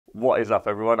What is up,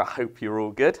 everyone? I hope you're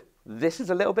all good. This is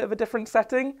a little bit of a different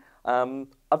setting.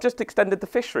 I've just extended the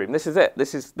fish room. This is it.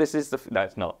 This is the... No,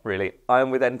 it's not, really. I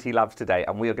am with NT Labs today,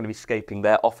 and we are going to be scaping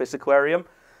their office aquarium.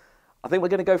 I think we're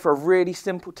going to go for a really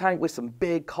simple tank with some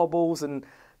big cobbles, and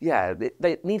yeah,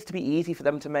 it needs to be easy for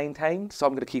them to maintain, so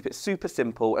I'm going to keep it super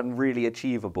simple and really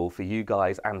achievable for you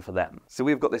guys and for them. So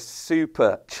we've got this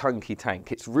super chunky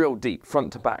tank. It's real deep,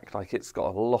 front to back, like it's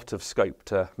got a lot of scope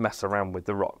to mess around with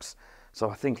the rocks. So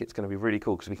I think it's going to be really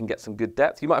cool because we can get some good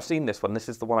depth. You might have seen this one. This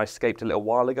is the one I scaped a little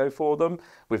while ago for them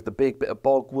with the big bit of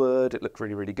bogwood. It looked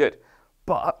really, really good.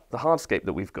 But the hardscape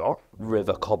that we've got,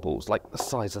 river cobbles, like the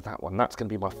size of that one, that's going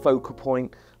to be my focal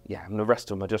point. Yeah, and the rest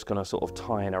of them are just going to sort of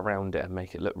tie in around it and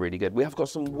make it look really good. We have got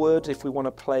some wood if we want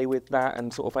to play with that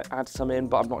and sort of like add some in,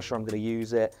 but I'm not sure I'm going to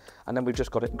use it. And then we've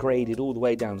just got it graded all the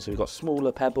way down. So we've got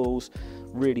smaller pebbles,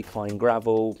 really fine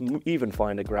gravel, even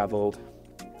finer gravel,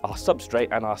 our substrate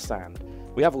and our sand.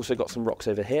 We have also got some rocks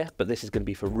over here, but this is going to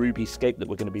be for ruby scape that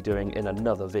we're going to be doing in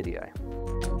another video.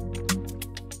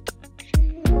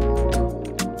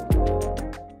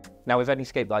 Now with any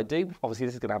scape that I do, obviously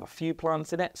this is going to have a few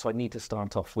plants in it, so I need to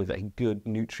start off with a good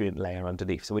nutrient layer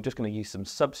underneath. So we're just going to use some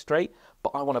substrate,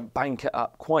 but I want to bank it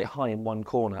up quite high in one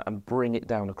corner and bring it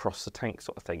down across the tank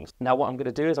sort of things. Now what I'm going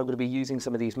to do is I'm going to be using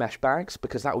some of these mesh bags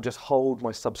because that will just hold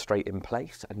my substrate in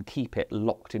place and keep it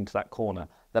locked into that corner.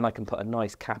 Then I can put a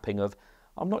nice capping of,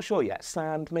 I'm not sure yet,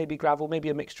 sand, maybe gravel, maybe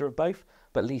a mixture of both,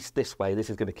 but at least this way, this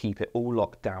is going to keep it all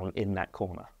locked down in that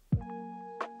corner.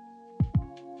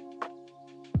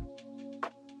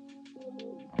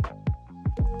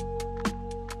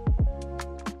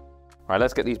 All right,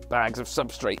 let's get these bags of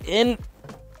substrate in.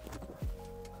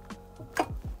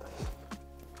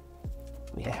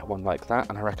 Yeah, one like that,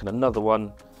 and I reckon another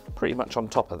one pretty much on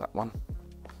top of that one.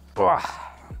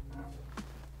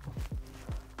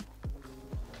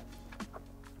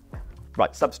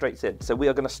 Right, substrate's in. So we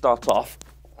are going to start off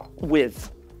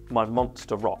with my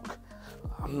monster rock.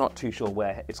 I'm not too sure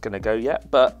where it's going to go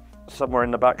yet, but somewhere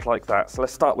in the back like that. So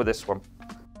let's start with this one.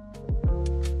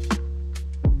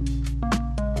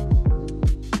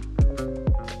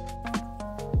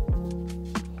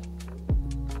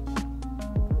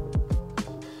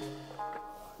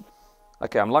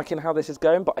 Okay, I'm liking how this is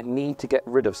going, but I need to get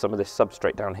rid of some of this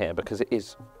substrate down here because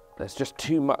there's just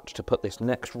too much to put this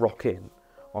next rock in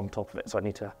on top of it. So I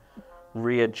need to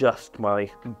readjust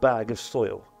my bag of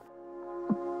soil.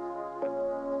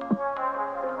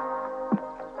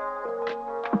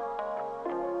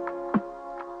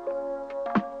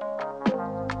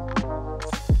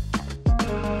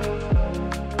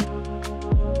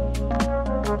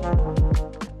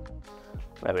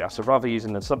 There we are, so rather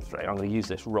using the substrate, I'm going to use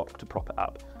this rock to prop it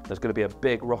up. There's going to be a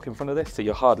big rock in front of this, so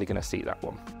you're hardly going to see that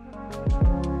one.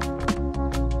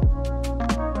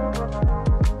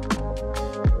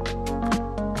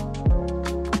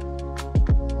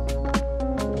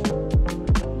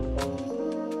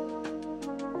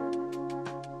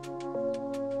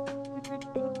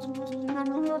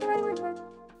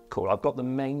 Cool, I've got the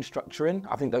main structure in.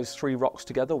 I think those three rocks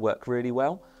together work really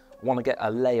well. I want to get a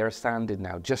layer of sand in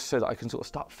now just so that I can sort of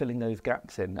start filling those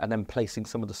gaps in and then placing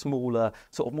some of the smaller,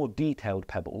 sort of more detailed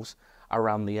pebbles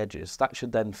around the edges. That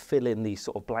should then fill in these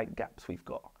sort of blank gaps we've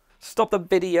got. Stop the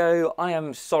video. I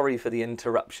am sorry for the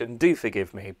interruption. Do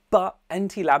forgive me. But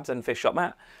NT Labs and Fish Shop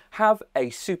Matt have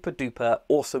a super duper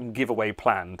awesome giveaway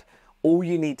planned. All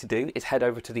you need to do is head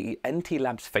over to the NT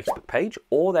Labs Facebook page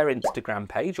or their Instagram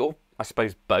page, or I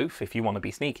suppose both if you want to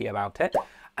be sneaky about it.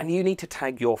 And you need to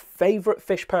tag your favourite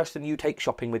fish person you take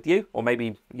shopping with you, or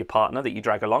maybe your partner that you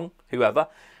drag along, whoever.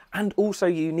 And also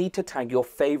you need to tag your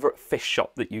favourite fish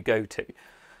shop that you go to.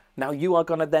 Now you are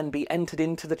going to then be entered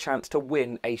into the chance to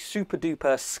win a super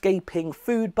duper scaping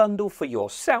food bundle for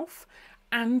yourself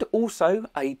and also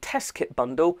a test kit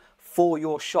bundle for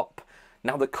your shop.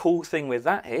 Now the cool thing with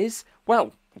that is,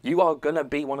 well, you are going to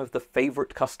be one of the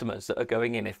favourite customers that are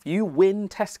going in. If you win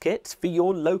test kits for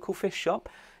your local fish shop,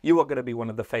 you are going to be one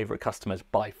of the favourite customers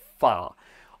by far.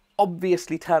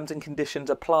 Obviously, terms and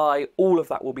conditions apply. All of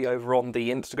that will be over on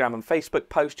the Instagram and Facebook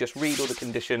post. Just read all the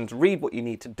conditions, read what you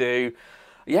need to do.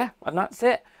 Yeah, and that's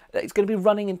it. It's going to be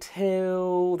running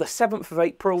until the 7th of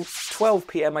April, 12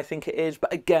 PM I think it is.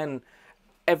 But again,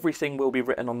 everything will be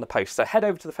written on the post. So head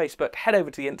over to the Facebook, head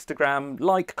over to the Instagram,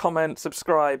 like, comment,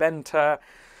 subscribe, enter,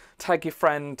 tag your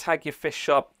friend, tag your fish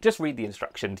shop. Just read the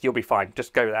instructions. You'll be fine.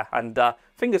 Just go there. And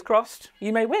fingers crossed,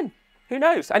 you may win. Who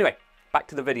knows? Anyway, back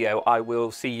to the video. I will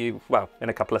see you, well, in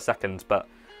a couple of seconds, but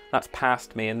that's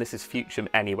past me and this is future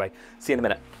anyway. See you in a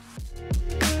minute.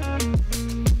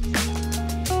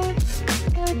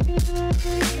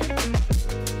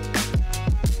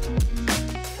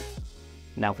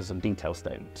 Now for some detail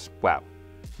stones. Well,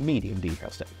 medium detail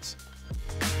stones.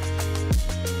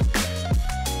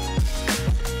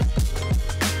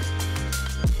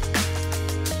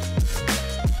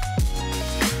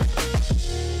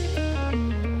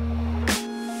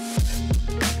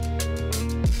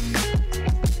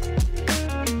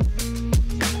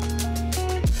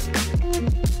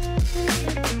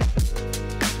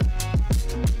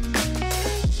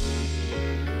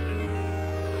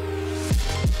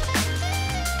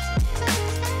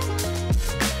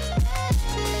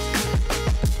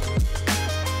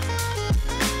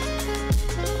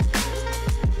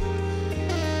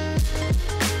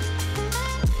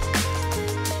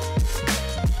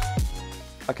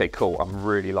 Okay, cool, I'm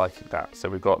really liking that. So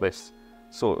we've got this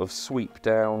sort of sweep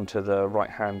down to the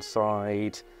right-hand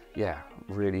side. Yeah,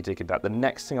 really digging that. The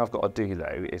next thing I've got to do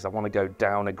though is I want to go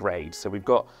down a grade. So we've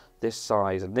got this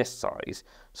size and this size.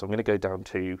 So I'm going to go down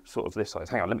to sort of this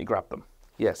size. Hang on, let me grab them.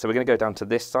 Yeah, so we're going to go down to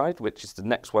this side, which is the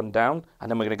next one down.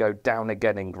 And then we're going to go down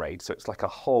again in grade. So it's like a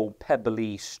whole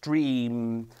pebbly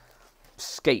stream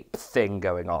scape thing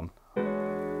going on.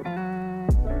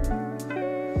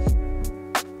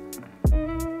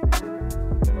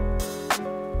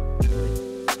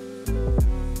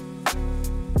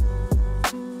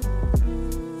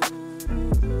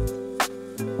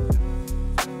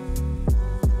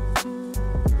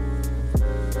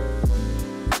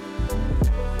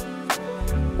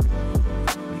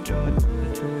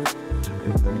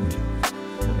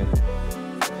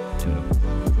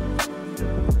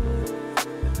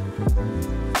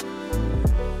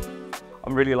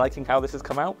 I'm really liking how this has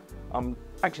come out.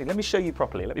 Actually, let me show you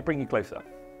properly. Let me bring you closer.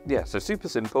 Yeah, so super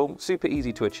simple, super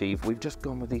easy to achieve. We've just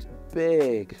gone with these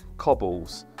big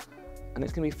cobbles, and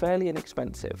it's going to be fairly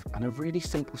inexpensive and a really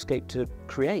simple scape to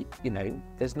create. You know,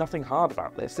 there's nothing hard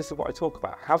about this. This is what I talk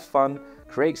about. Have fun,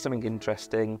 create something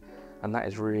interesting, and that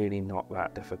is really not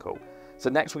that difficult. So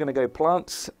next we're going to go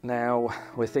plants. Now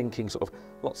we're thinking sort of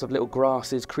lots of little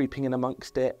grasses creeping in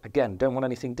amongst it. Again, don't want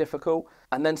anything difficult.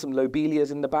 And then some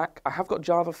lobelias in the back. I have got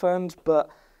Java ferns, but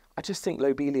I just think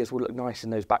lobelias will look nice in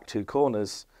those back two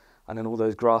corners and then all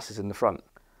those grasses in the front.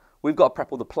 We've got to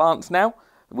prep all the plants now.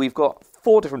 We've got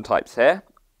 4 different types here.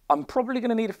 I'm probably going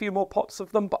to need a few more pots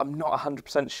of them, but I'm not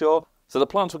 100% sure. So the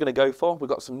plants we're going to go for, we've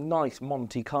got some nice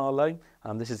Monte Carlo.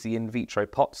 This is the in vitro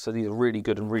pots, so these are really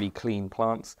good and really clean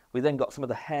plants. We then got some of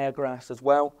the hair grass as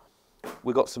well.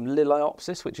 We've got some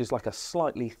Liliopsis, which is like a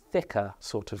slightly thicker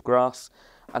sort of grass.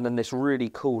 And then this really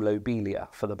cool lobelia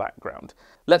for the background.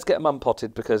 Let's get them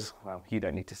unpotted because, well, you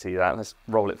don't need to see that. Let's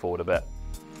roll it forward a bit.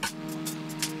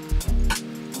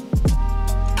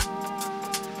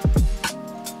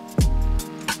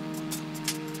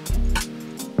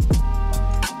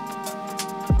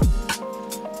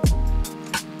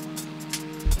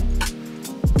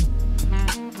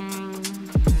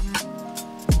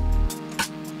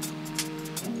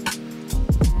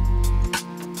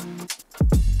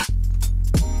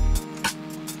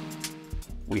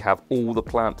 We have all the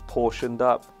plants portioned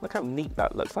up. Look how neat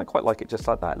that looks. I quite like it just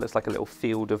like that. It looks like a little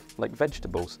field of like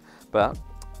vegetables. But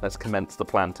let's commence the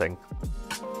planting.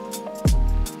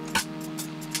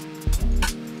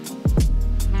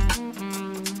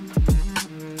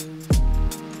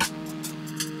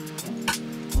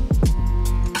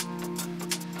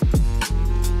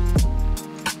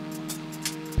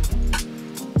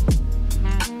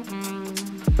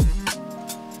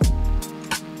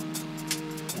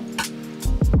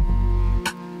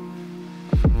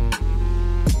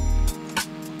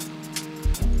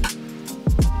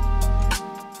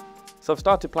 So I've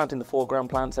started planting the foreground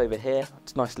plants over here.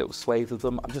 It's a nice little swathe of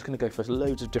them. I'm just going to go for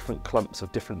loads of different clumps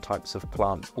of different types of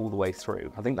plants all the way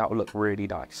through. I think that will look really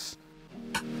nice.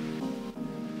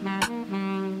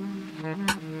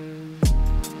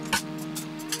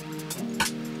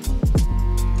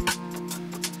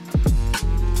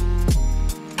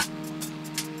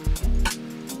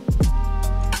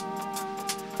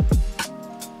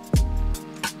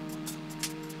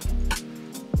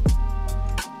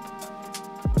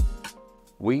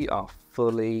 We are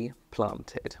fully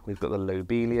planted. We've got the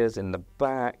lobelias in the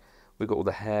back, we've got all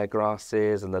the hair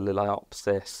grasses and the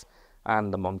Liliopsis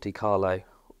and the Monte Carlo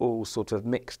all sort of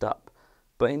mixed up,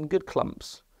 but in good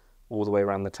clumps all the way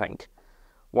around the tank.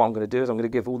 What I'm going to do is I'm going to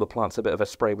give all the plants a bit of a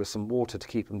spray with some water to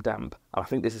keep them damp. And I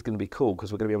think this is going to be cool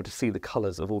because we're going to be able to see the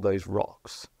colours of all those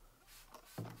rocks.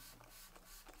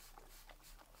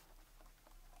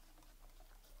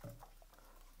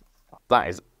 That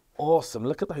is Awesome,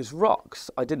 look at those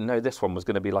rocks. I didn't know this one was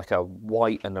going to be like a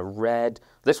white and a red.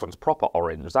 This one's proper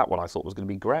orange. That one I thought was going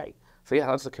to be grey. So yeah,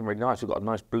 that's looking really nice. We've got a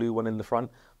nice blue one in the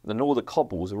front. And then all the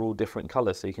cobbles are all different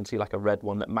colours. So you can see like a red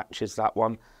one that matches that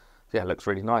one. So yeah, it looks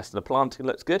really nice. And the planting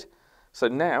looks good. So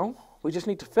now we just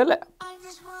need to fill it.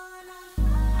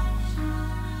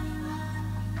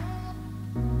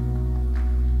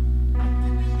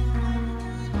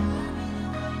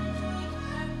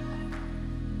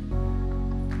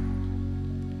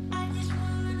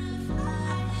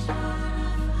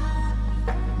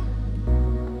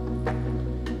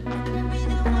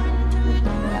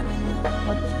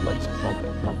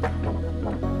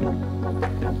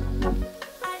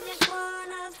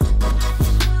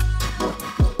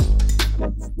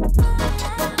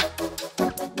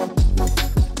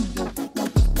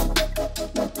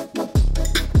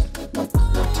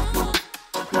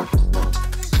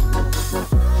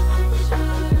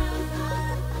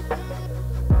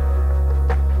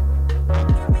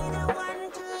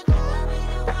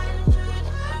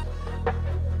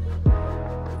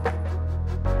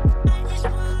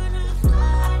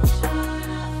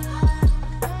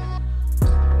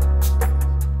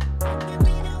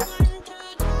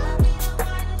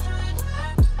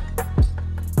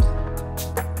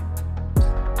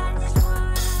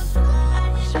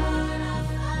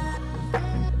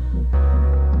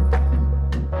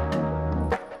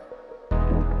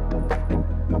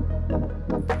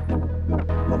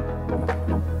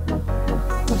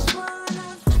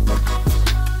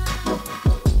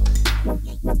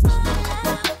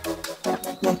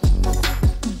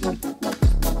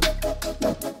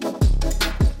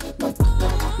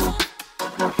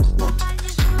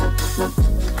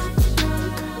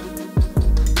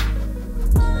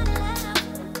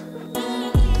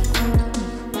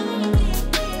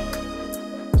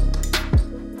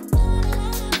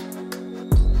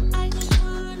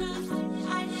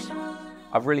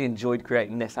 I've really enjoyed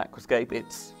creating this aquascape.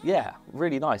 It's, yeah,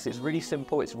 really nice. It's really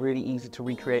simple. It's really easy to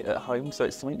recreate at home. So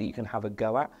it's something that you can have a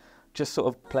go at. Just sort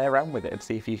of play around with it and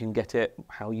see if you can get it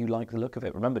how you like the look of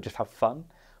it. Remember, just have fun.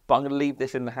 But I'm going to leave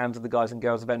this in the hands of the guys and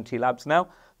girls of MT Labs now.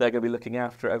 They're going to be looking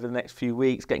after it over the next few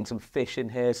weeks, getting some fish in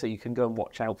here so you can go and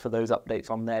watch out for those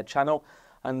updates on their channel.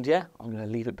 And yeah, I'm going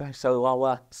to leave it go. So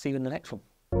I'll see you in the next one.